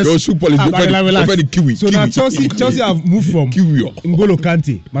 Let's So now Chelsea have moved from N'Golo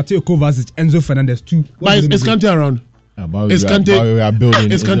Kante, Mateo Kovacic, Enzo Fernandez to. Why is Kante around? It's Kante. We are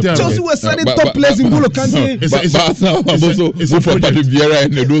building. It's Kante. Chelsea were signing top players in Golo Kante. But also move from Patrick Vieira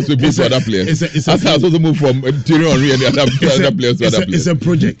and those people to other players. It's also move from Thierry Henry and the other players to other players. It's a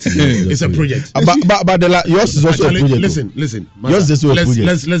project. It's a project. But yours is also a project. Listen. Yours is also a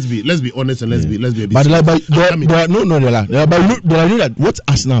project. Let's be honest and let's be a bit. But what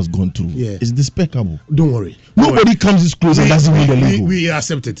Arsenal has gone through is despicable. Don't worry. Nobody comes this close and doesn't win the league. We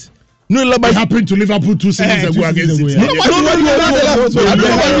accept it. No, it happened to Liverpool 2 seasons ago against it. I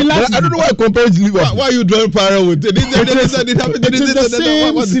don't know why I compare it to Liverpool. Why are you drawing parallel with it? It's the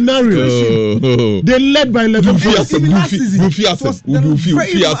same scenario. They led by Liverpool.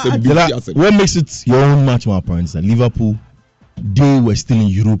 What makes it your own match, my parents? That Liverpool, they were still in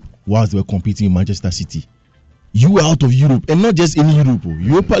Europe whilst they were competing in Manchester City. You were out of Europe, and not just any Europe,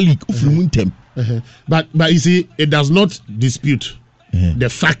 Europa League. But you see, it does not dispute the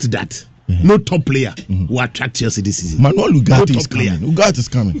fact that no top player will attract Chelsea this season. Manuel Ugarte is coming. Ugarte is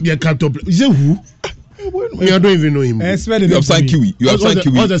coming. Yeah, top player. You say who? I don't even know him. You have signed Kiwi. What's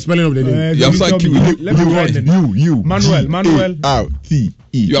the spelling of the name? You have signed Kiwi. You. Manuel. R-T-E.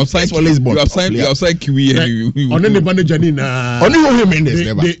 You have signed Lisbon. You have signed Kiwi. On any bandage,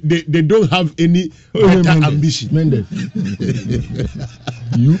 they don't have any better ambition. Mendes.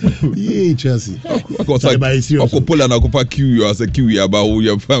 Yeah, Chelsea. Okopola na Okopa Kiwi as a Kiwi about who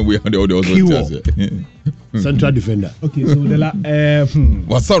you find we are the central defender. Okay, so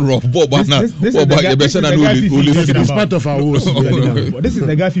what's that rough ball? It's part of our host. This is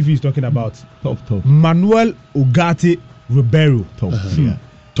the guy Fifi is talking about. Top. Manuel Ugarte Ribeiro. Top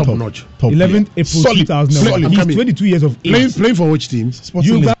notch. 11th April 2001. He's 22 years of age. Playing for which team?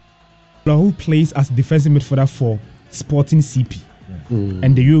 Ugarte, who plays as defensive midfielder for Sporting CP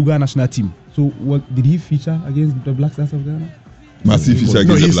and the Uruguay national team. So, what did he feature against the Black Stars of Ghana? Massive feature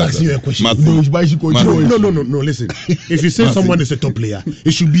against the Black Stars. No. Listen, if you say someone is a top player,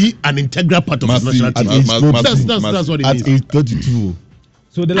 it should be an integral part of the national team. That's what it is. At age 32.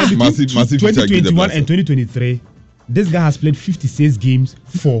 So the between 2021 and 2023, this guy has played 56 games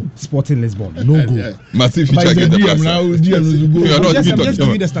for Sporting Lisbon. No goal. Massive feature against the Black Stars. I'm just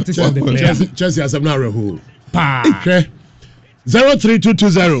giving the statistics of the player. Chelsea has a hole.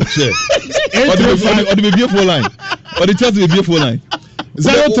 03220. Or the beautiful line. Or the Chelsea beautiful line.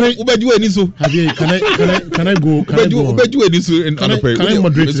 03. Can I go? Can I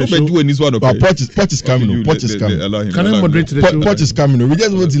moderate the show? Pot is coming. Can I moderate the show? Pot is coming. We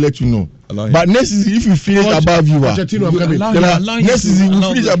just want to let you know. But next season, if you finish above you, next season you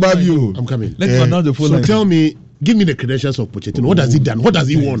finish above you. I'm coming. Let's announce the full line. So tell me. Give me the credentials of Pochettino. What has he done? What has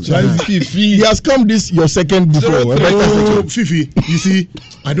he won? He has come this your second before. Fifi, you see,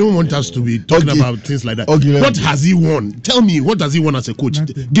 I don't want us to be talking about things like that. What has he won? Tell me, what has he won as a coach?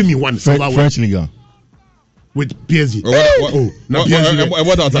 Give me one. French Liga. With PSG.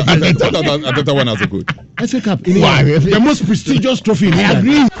 What has Ateta won as a coach? FA Cup. The most prestigious trophy in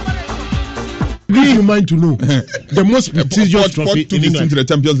England. Give you mind to know the most prestigious trophy in England. To the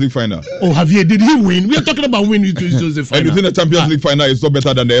Champions League final. Oh, Javier, did he win? We are talking about winning to the final. And you think the Champions League final is so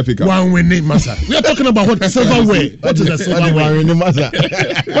better than the FA Cup? One winning, Massa. We are talking about what silverware. What is the silverware?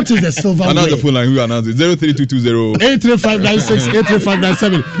 What is the silverware? Announce the phone line. Who announced it? 03220 83596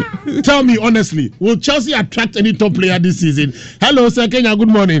 83597. Tell me honestly, will Chelsea attract any top player this season? Hello, Sir Kenya. Good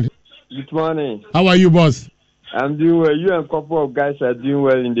morning. Good morning. How are you, boss? I'm doing well. You and a couple of guys are doing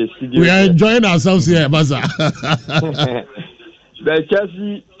well in the studio. We are enjoying ourselves here, Baza. The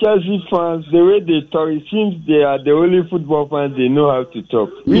Chelsea fans, the way they talk, it seems they are the only football fans they know how to talk.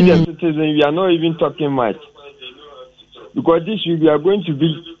 We the citizens, we are not even talking much. Because this week we are going to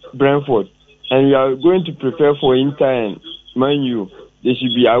beat Brentford and we are going to prepare for Inter and Man U. They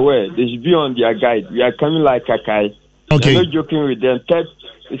should be aware. They should be on their guide. We are coming like Kakai. Okay. I'm not joking with them.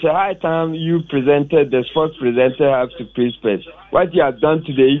 It's a high time you presented, the sports presenter have to praise first. What you have done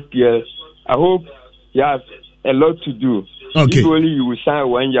to the EPL, I hope you have a lot to do. Okay. If only you will sign a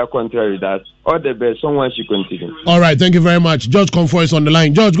 1-year contract with us. All the best. Someone should continue. All right. Thank you very much. George Comfort is on the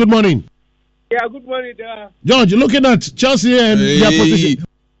line. George, good morning. Yeah, good morning, there. George, looking at Chelsea and their position.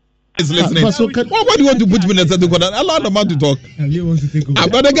 Is listening. Why do you want to put me in a certain corner? Allow the man to talk.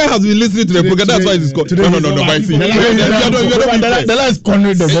 But the guy has been listening to the program. That's why it's called. No. I see. The line is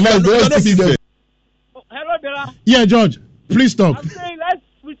cornered. Hello, Dela. Yeah, George. Please talk. I'm saying let's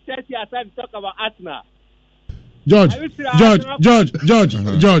put Chelsea aside to talk about Arsenal. George.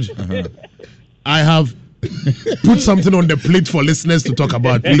 I have put something on the plate for listeners to talk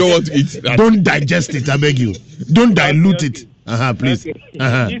about. You don't want to eat that. Don't digest it, I beg you. Don't dilute it. Please.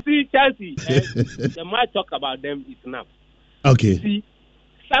 Okay. You see, Chelsea, the more I talk about them is enough. Okay. You see,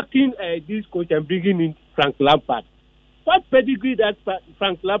 sacking this coach and bringing in Frank Lampard what pedigree that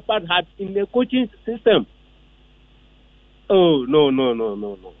Frank Lampard had in the coaching system. Oh, no.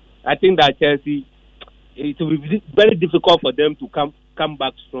 I think that Chelsea, it will be very difficult for them to come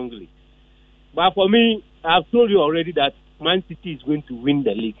back strongly. But for me, I've told you already that Man City is going to win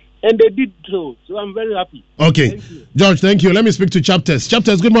the league. And they did so I'm very happy. Okay. George, thank you. Let me speak to Chapters.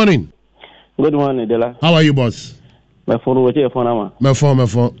 Chapters, good morning. Good morning, Dela. How are you, boss? My phone.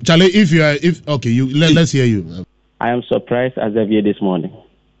 Charlie, let's hear you. I am surprised as Xavier this morning.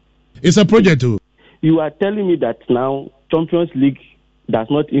 It's a project too. You are telling me that now Champions League does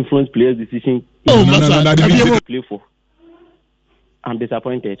not influence players' decision. Play for. I'm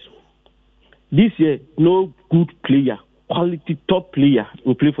disappointed. This year, no good player, quality top player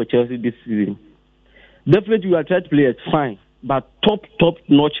will play for Chelsea this season. Definitely, you attract players, fine, but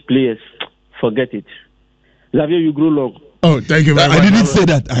top-notch players, forget it. Xavier, you grow long. Oh, thank you very much. I didn't say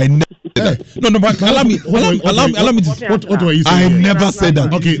that. I never said that. No, but allow me to. What were you saying? I never said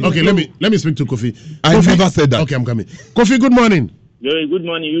that. Okay. Let me speak to Kofi. I never said that. Okay, I'm coming. Kofi, good morning. Good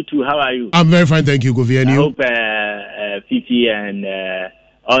morning, you two. How are you? I'm very fine, thank you, Kofi. And you? I hope Fifi and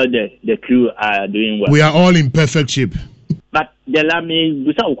all the crew are doing well. We are all in perfect shape. But let me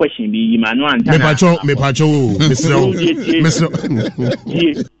without question be Emmanuel Me pacho, Mr.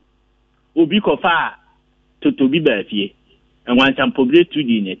 Obi kofa to be bafie. And once I'm progressed to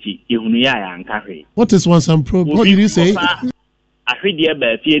the neti, Ihunia and Carry. What is once I'm pro? What did you say? I heard the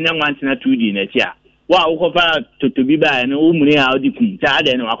bafie and once in a 2D netia. Wow, kofa to be by and Umri Audi Tad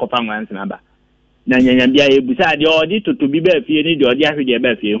and Wakopa once number. Nanyambia beside the audit to be bafie and the Audi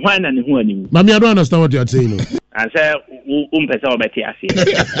bafie. One and who are you? Mammy, I don't understand what you're saying. And say, Umpesa Betty,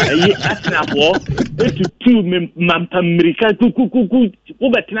 Asna war, to 2 Mampamrica,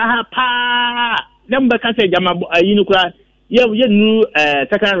 Ubetina pa. Number can say Jama Inukra. You knew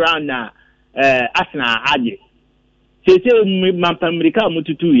second round now. Asna Haji. Say, Mampamrica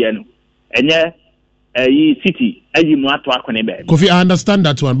Mutu Yano. And yeah, City, as you know, Kofi, I understand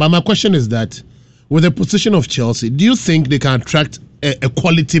that one, but my question is that with the position of Chelsea, do you think they can attract a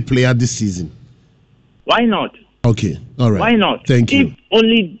quality player this season? Why not? Okay, all right. Why not? Thank you. If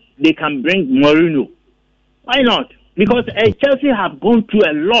only they can bring Mourinho. Why not? Because Chelsea have gone through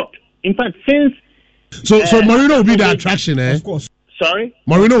a lot. In fact, since... So Mourinho will be the attraction, eh? Of course. Sorry?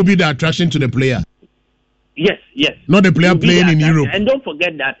 Mourinho will be the attraction to the player. Yes. Not the player playing in Europe. And don't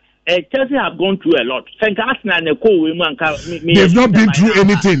forget that Chelsea have gone through a lot. They've not been through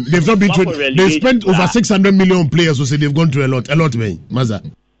anything. They've not been through... They've spent over 600 million players who say they've gone through a lot, man. Maza.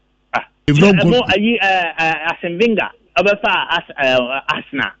 They've not gone... Arsene Wenger,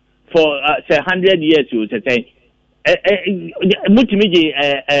 Arsenal, for 100 years, you would say.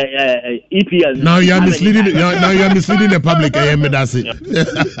 EPL. Now you are misleading. Now you are misleading the public. I am Medasi.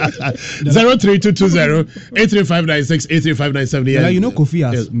 03220-83596, 83597. Yeah, you know, Kofi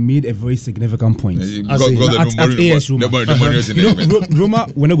has made a very significant point. At AS Roma, Roma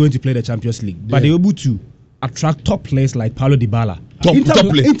were not going to play the Champions League, but they were able to attract top players like Paulo Dybala.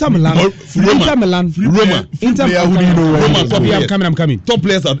 Inter Milan. I'm coming. Top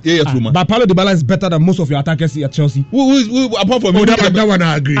players at AS Roma. But Paulo Dybala is better than most of your attackers at Chelsea. Apart from that one,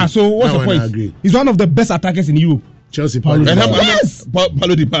 I agree. So what's the point? He's one of the best attackers in Europe. Chelsea, Paulo Dybala. Yes.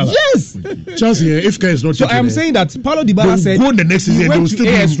 Paulo Dybala. Yes. Chelsea, if K is not. So I am saying that Paulo Dybala said go the next season. They will still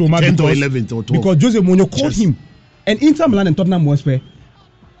AS Roma 10th or 11th or 12th because Jose Mourinho called him, and Inter Milan and Tottenham Hotspur,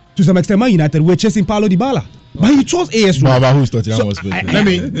 to some extent, Man United were chasing Paulo Dybala. But he chose AS Roma. Who's Tottenham Hotspur?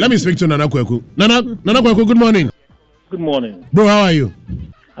 Let me speak to Nana Kweku. Nana Kweku, good morning. Good morning. Bro, how are you?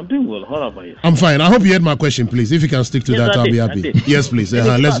 I'm doing well. How about you? I'm fine. I hope you heard my question, please. If you can stick to that, I'll be happy. Yes, please.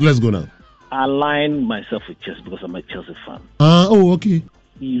 Let's go now. I align myself with Chelsea because I'm a Chelsea fan. Okay.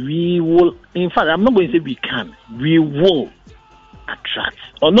 We will, in fact, I'm not going to say we can. We will attract,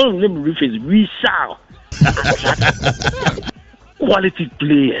 or no, let me rephrase. We shall attract quality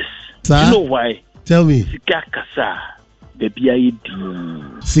players. Sir? You know why? Tell me. Sika Kasa, baby ID.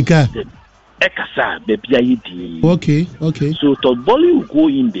 Sika. Ekasa, baby ID. Okay. So Toboli will go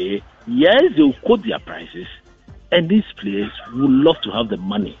in there. Yes, they will quote their prices, and these players would love to have the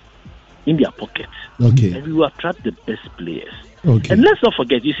money in their pockets. Okay. And we will attract the best players. Okay. And let's not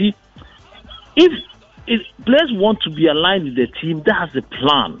forget, you see, if players want to be aligned with the team, that has a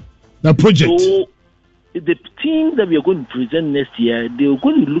plan. The project. So the team that we are going to present next year, they are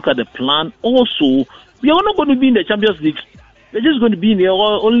going to look at the plan. Also, we are not going to be in the Champions League. We're just going to be in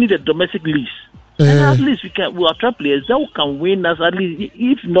only the domestic leagues. And at least we'll attract players that can win us at least,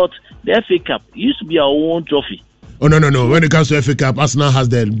 if not the FA Cup. It used to be our own trophy. Oh no. When it comes to FA Cup, Arsenal has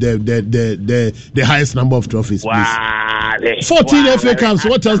the highest number of trophies. Wow. 14 FA Cups.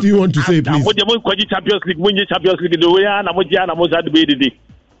 What else do you want to say, please? Champions League, the way I'm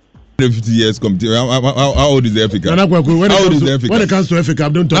 50 years competition. How old is the FA Cup? When it comes to FA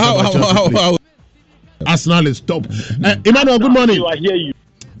Cup, don't talk about Chelsea. Arsenal is top. Emmanuel, good morning. I hear you.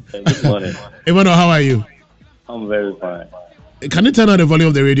 Good morning. Emmanuel, how are you? I'm very fine. Can you turn on the volume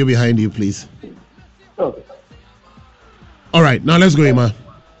of the radio behind you, please? Okay. All right, now let's go, Emma.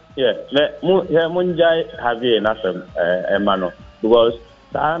 Yeah, Munjai Javier Nasem, Emmanuel, because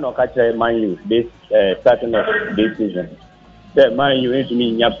I don't catch Man U this starting of this season. The Man U need to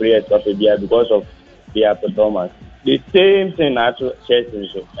mean your players because of their performance. The same thing at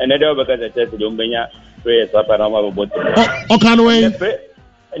Chelsea, and they because the Chelsea don't bring players up and over.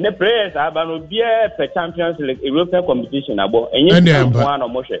 And the players have an for Champions League European competition about and one or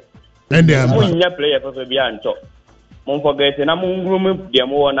Moshe. And they are player for Fabian Chop. Don't forget, and I'm grooming the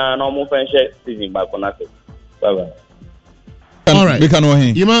more and normal friendship season back on us. Bye. All right. We can know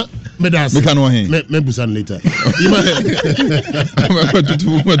him. Yima, Medas. We can know him. Me busan later.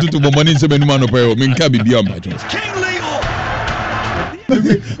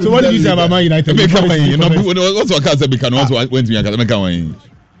 So what did you say about Man United? What's what I said? We can also went to me.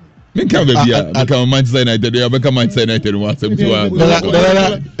 Me can't be here. I come Manchester United. I become Manchester United. What's up? When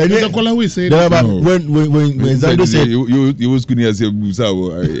Zando said you was going to say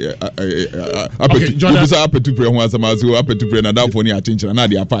Jordan up to pray once a month. Up to pray now for any attention. Now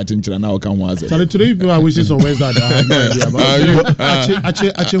they are attention. Now come once. So today people are wishing some Wednesday. Up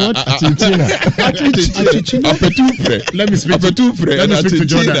to pray. Let me speak to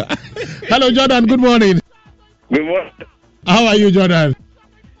Jordan. Hello, Jordan. Good morning. Good morning. How are you, Jordan?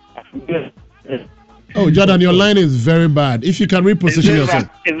 Oh, Jordan, your line is very bad. If you can reposition yourself.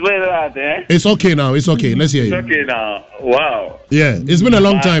 It's very bad, eh? It's okay now. It's okay. Let's hear you. It's okay now. Wow. Yeah, it's been a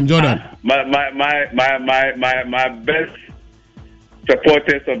long time, Jordan. My best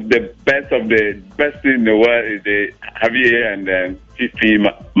supporters of the best in the world is the Javier and then Fifi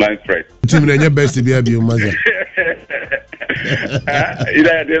Manfred. You're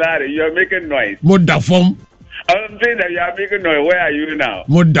making noise. I'm saying that you are making noise. Where are you now?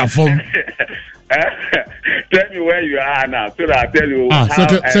 Tell me where you are now, so that I'll tell you. I'll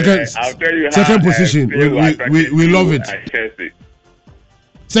tell you second position. We love it.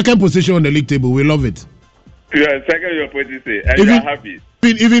 Second position on the league table. We love it. You are second your position, and you are happy.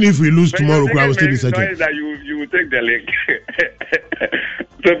 Even if we lose tomorrow, I will still be second. That you will take the league.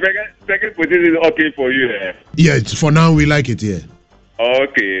 So second position is okay for you. Yeah, for now we like it. Yeah.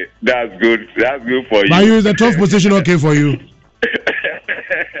 Okay, that's good. That's good for you. But you is the 12th position okay for you?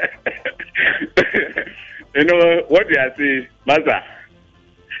 You know what they are saying, Master?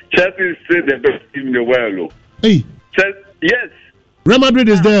 Chelsea is still the best team in the world. Hey. Chelsea, yes. Real Madrid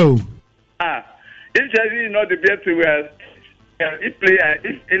is there. If Chelsea is not the best team, if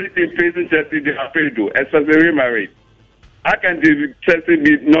anything facing Chelsea, they are afraid to, especially Real Madrid. How can Chelsea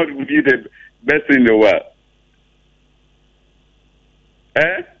not be the best in the world?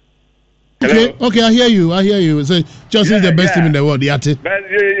 Okay, I hear you. So Chelsea is the best team in the world. But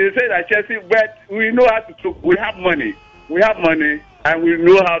you say that Chelsea, but we know how to. We have money, and we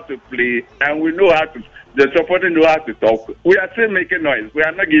know how to play, and we know how to. The supporters know how to talk. We are still making noise. We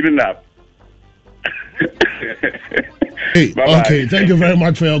are not giving up. Hey, okay, thank you very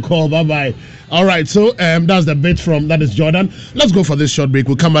much for your call. Bye. All right, so that's the bit that is Jordan. Let's go for this short break.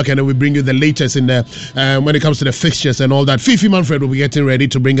 We'll come back and then we'll bring you the latest in there when it comes to the fixtures and all that. Fifi Manfred will be getting ready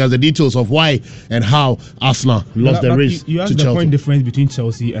to bring us the details of why and how Arsenal lost the race you asked to the Chelsea. Point difference between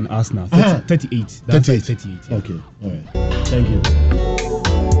Chelsea and Arsenal. 38. That's 38. Yeah. Okay, all right. Thank you.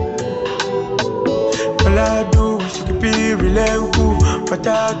 All I do is to keep it real and cool. What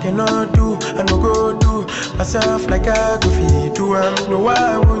I cannot do, I no go do myself like I go feed to no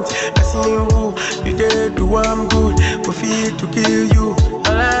I won't. I see you, you did do I'm good. Go feed to kill you. All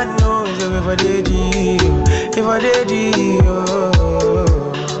I know is if I did you,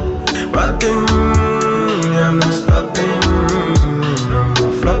 rocking, I'm not stopping, I'm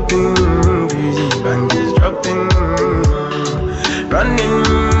not flopping, crazy bandits dropping, running,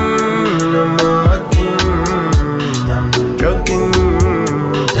 I'm not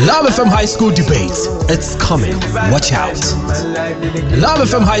Love FM High School Debates, it's coming, watch out. Love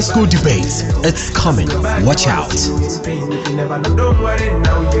FM High School Debates, it's coming, watch out. Don't worry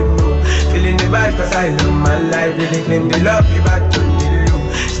now, you know. Feeling the vibe cause I love my life. They claim they love you back to the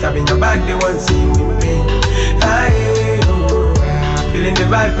low. Stabbing your back, they won't see you in pain. Feeling the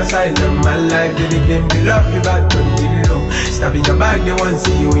vibe cause I love my life. They claim they love you back to the low. Stabbing your back, they won't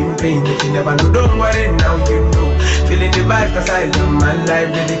see you in pain. If you never know, don't worry, now you know. Feeling the vibe, cause I love my life.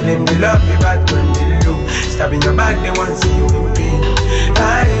 They claim they love me back when they do. Stabbing your back, they won't see you in pain.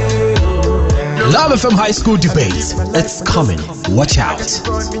 Love FM High School Debates. It's coming. Watch out.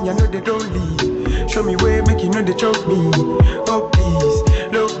 Show me way, make you know they choke me. Oh please,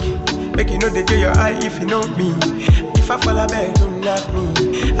 look, make you know they get your eye if you know me. If I fall a bed, don't laugh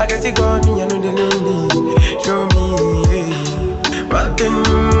me. I get it on me, I know they lonely. Show me, hey, rockin',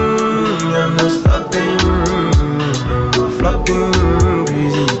 I'm not stopping. Flopping,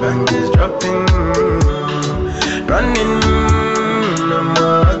 greasy bangers dropping. Running, I'm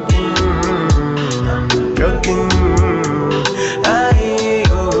not rocking. I'm not joking.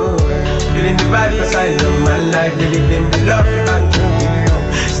 Feeling the vibe cause I love my life. Really claim they love me back to you.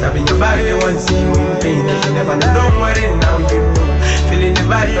 Stabbing your back, they won't see you in pain. If you never know, don't worry, now you know. Feeling the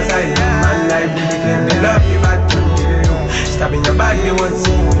vibe cause I love my life. Really claim they love me back to you. Stabbing your back, they won't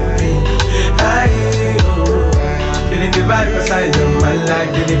see you in pain. Feeling the vibe cause I love my life.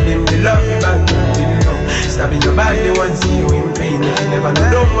 Really claim they love me back to you. Stabbing your back, they won't see you in pain. If you never know,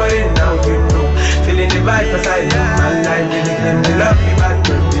 don't worry, now you know. Feeling the vibe cause I love my life. Really claim they love me back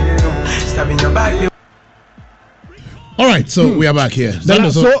to you. All right, so we are back here. Let's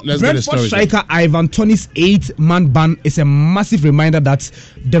get the story. Striker Ivan Toney's 8-man ban is a massive reminder that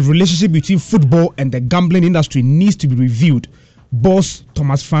the relationship between football and the gambling industry needs to be reviewed. Boss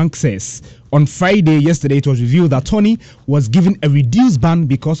Thomas Frank says on Friday, yesterday, it was revealed that Toney was given a reduced ban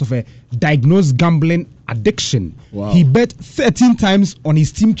because of a diagnosed gambling addiction. Wow. He bet 13 times on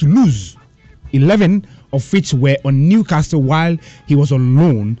his team to lose, 11 of which were on Newcastle while he was on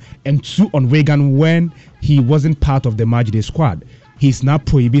loan, and 2 on Wigan when he wasn't part of the matchday squad. He is now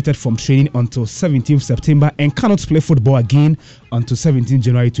prohibited from training until 17th September and cannot play football again until 17th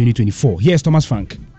January 2024. Here's Thomas Frank.